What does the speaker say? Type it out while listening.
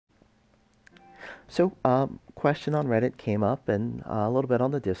So, question on Reddit came up and a little bit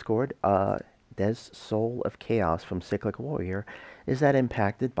on the Discord. Does Soul of Chaos from Cyclic Warrior, is that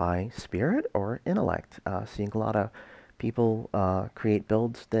impacted by Spirit or Intellect? Seeing a lot of people create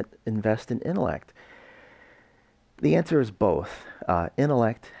builds that invest in Intellect. The answer is both.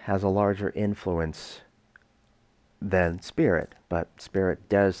 Intellect has a larger influence than Spirit, but Spirit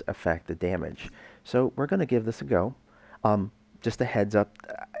does affect the damage. So we're going to give this a go. Um, just a heads up,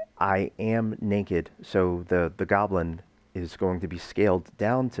 I am naked, so the goblin is going to be scaled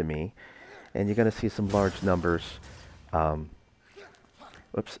down to me, and you're going to see some large numbers. Um,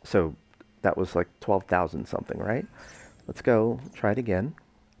 Oops, so that was like 12,000 something, right? Let's go, try it again.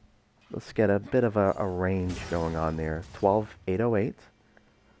 Let's get a bit of a range going on there. 12,808.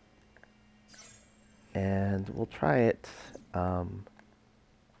 And we'll try it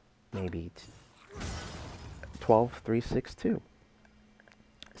maybe 12,362.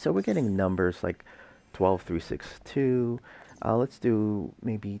 So we're getting numbers like 12,362. Let's do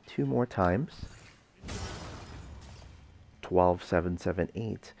maybe two more times.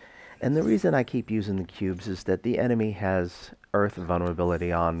 12,778. And the reason I keep using the cubes is that the enemy has earth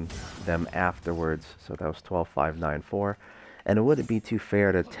vulnerability on them afterwards. So that was 12,594. And it wouldn't be too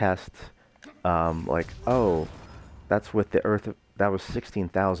fair to test, like, oh, that's with the earth, that was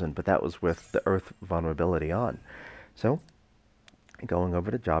 16,000, but that was with the earth vulnerability on. So, going over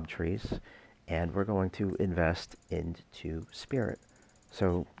to job trees, and we're going to invest into spirit.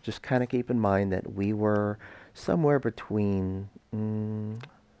 So just kind of keep in mind that we were somewhere between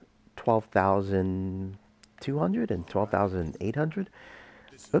 12,200 and 12,800.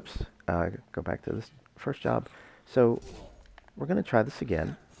 Oops, go back to this first job. So we're going to try this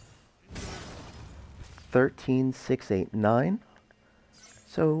again. 13,689.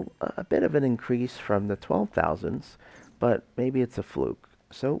 So a bit of an increase from the 12,000s, but maybe it's a fluke.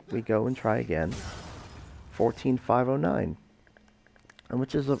 So we go and try again. 14,509,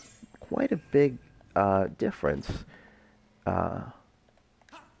 which is quite a big difference.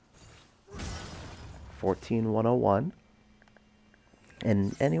 14,101.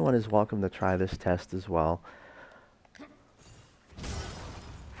 And anyone is welcome to try this test as well.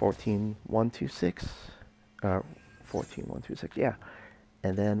 14,126. 14,126, yeah.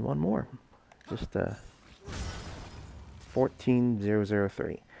 And then one more. Just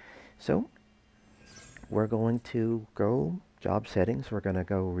 14,003. So we're going to go job settings. We're going to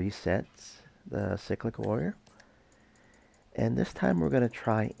go reset the cyclic warrior. And this time we're going to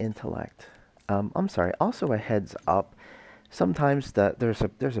try intellect. I'm sorry, also a heads up. Sometimes there's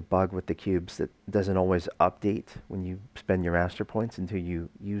a bug with the cubes that doesn't always update when you spend your master points until you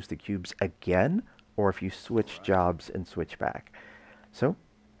use the cubes again, or if you switch jobs and switch back. So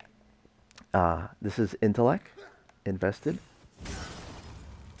this is intellect invested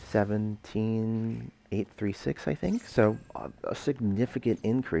 17,836, I think. So a significant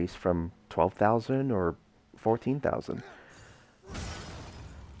increase from 12,000 or 14,000.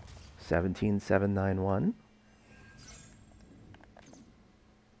 17,791.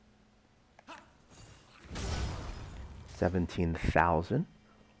 17,000.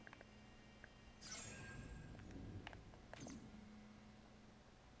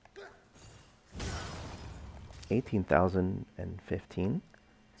 18,015.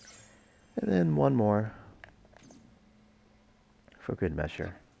 And then one more for good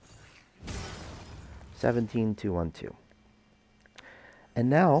measure. 17,212. And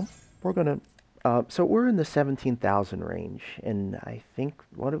now we're going to, so we're in the 17,000 range. And I think,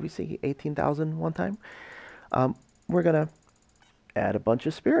 what did we see? 18,000 one time? We're going to add a bunch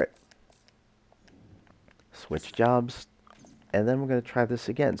of spirit. Switch jobs. And then we're going to try this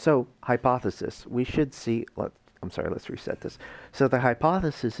again. So, hypothesis. We should see, let's reset this. So the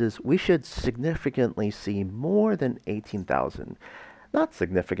hypothesis is we should significantly see more than 18,000. Not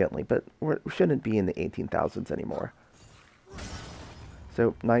significantly, but we shouldn't be in the 18,000s anymore.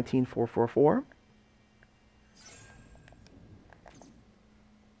 So 19,444.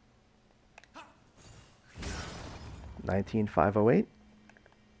 19,508.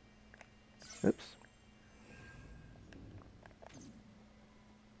 Oops.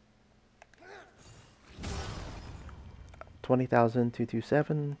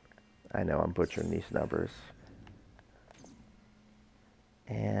 20,227. I know I'm butchering these numbers.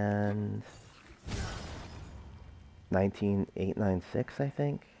 And 19,896, I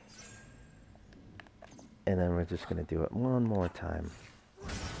think. And then we're just going to do it one more time.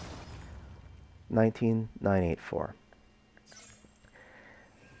 19,984.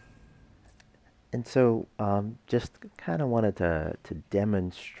 And so, just kind of wanted to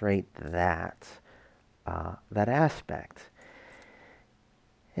demonstrate that that aspect.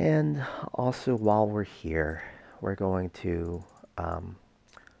 And also, while we're here, we're going to um,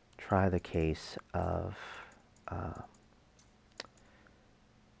 try the case of uh,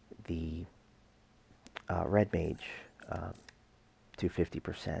 the Red Mage to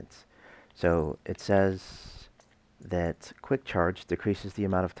 50%. So it says that quick charge decreases the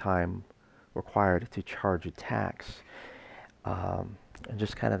amount of time required to charge attacks. And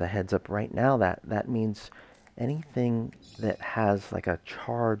just kind of a heads up right now, that means anything that has like a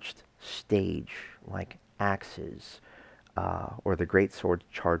charged stage, like axes, or the greatsword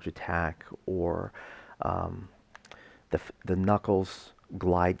charge attack, or um, the knuckles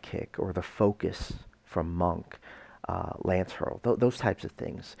glide kick, or the focus from monk, lance hurl, those types of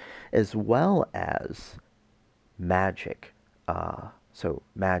things, as well as magic. So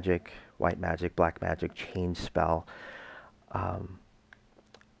magic, white magic, black magic, change spell. Um,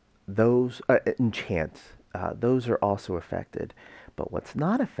 those enchant, those are also affected. But what's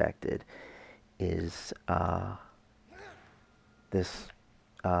not affected is this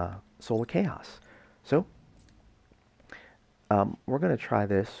Soul of Chaos. So we're going to try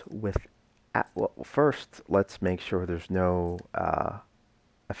this with. Well, first, let's make sure there's no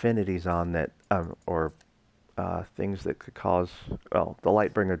affinities on that, or things that could cause. Well, the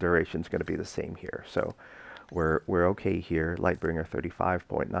Lightbringer duration is going to be the same here, so we're okay here. Lightbringer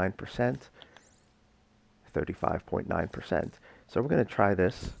 35.9%, 35.9%. So we're going to try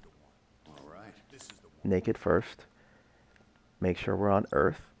this naked first. Make sure we're on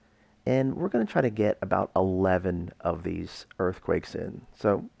Earth. And we're going to try to get about 11 of these earthquakes in.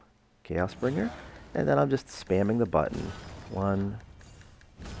 So, Chaos Bringer. And then I'm just spamming the button. 1,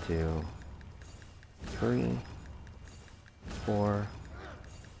 2, 3, 4,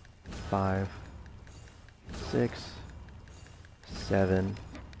 5, 6, 7,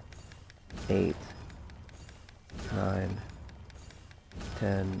 8, 9,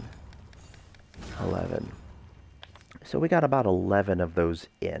 10, 11. So we got about 11 of those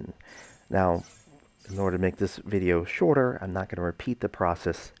in. Now, in order to make this video shorter, I'm not going to repeat the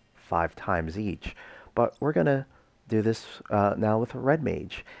process 5 times each, but we're going to do this now with a Red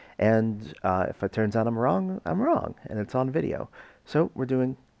Mage. And if it turns out I'm wrong, and it's on video. So we're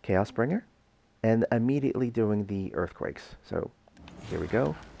doing Chaos Bringer, and immediately doing the Earthquakes. So here we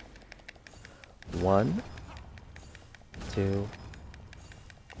go. 1, 2,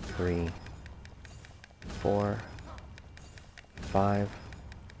 3, 4, 5,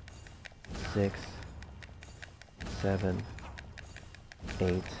 6, 7,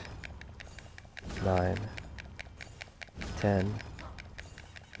 8, 9, 10,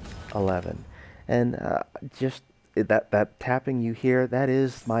 11. And just that tapping you hear, that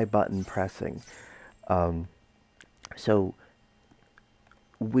is my button pressing. So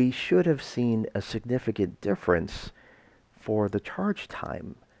we should have seen a significant difference for the charge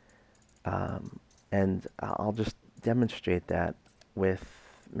time. And I'll just demonstrate that with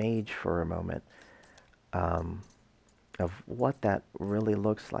Mage for a moment, of what that really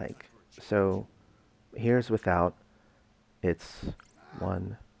looks like. So here's without. It's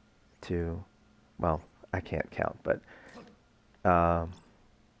 1, 2, well, I can't count, but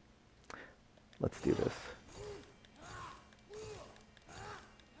let's do this.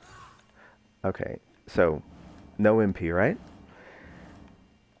 Okay, so no MP, right?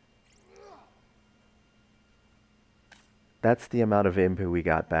 That's the amount of MP we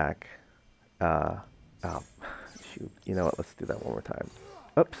got back. Oh, shoot. You know what? Let's do that one more time.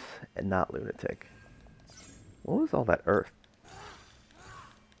 Oops, and not Lunatic. What was all that earth?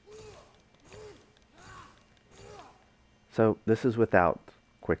 So this is without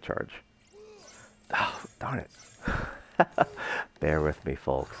quick charge. Oh, darn it. Bear with me,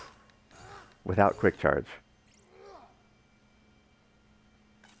 folks. Without quick charge.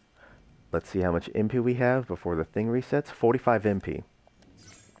 Let's see how much MP we have before the thing resets. 45 MP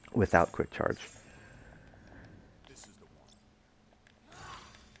without quick charge.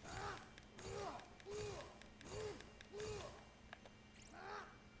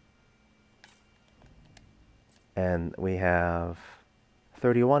 And we have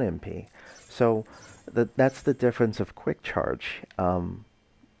 31 MP. So that's the difference of quick charge.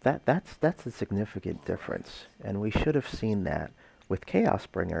 That's a significant difference, and we should have seen that with Chaos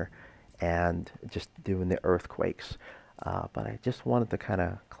Bringer and just doing the earthquakes. But I just wanted to kind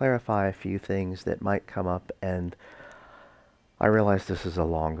of clarify a few things that might come up, and I realize this is a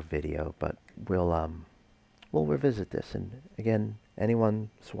long video, but we'll revisit this. And again,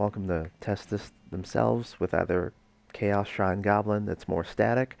 anyone's welcome to test this themselves with either Chaos Shrine Goblin that's more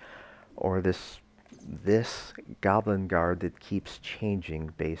static, or this Goblin Guard that keeps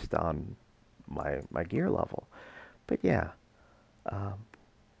changing based on my gear level. But yeah,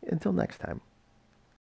 Until next time.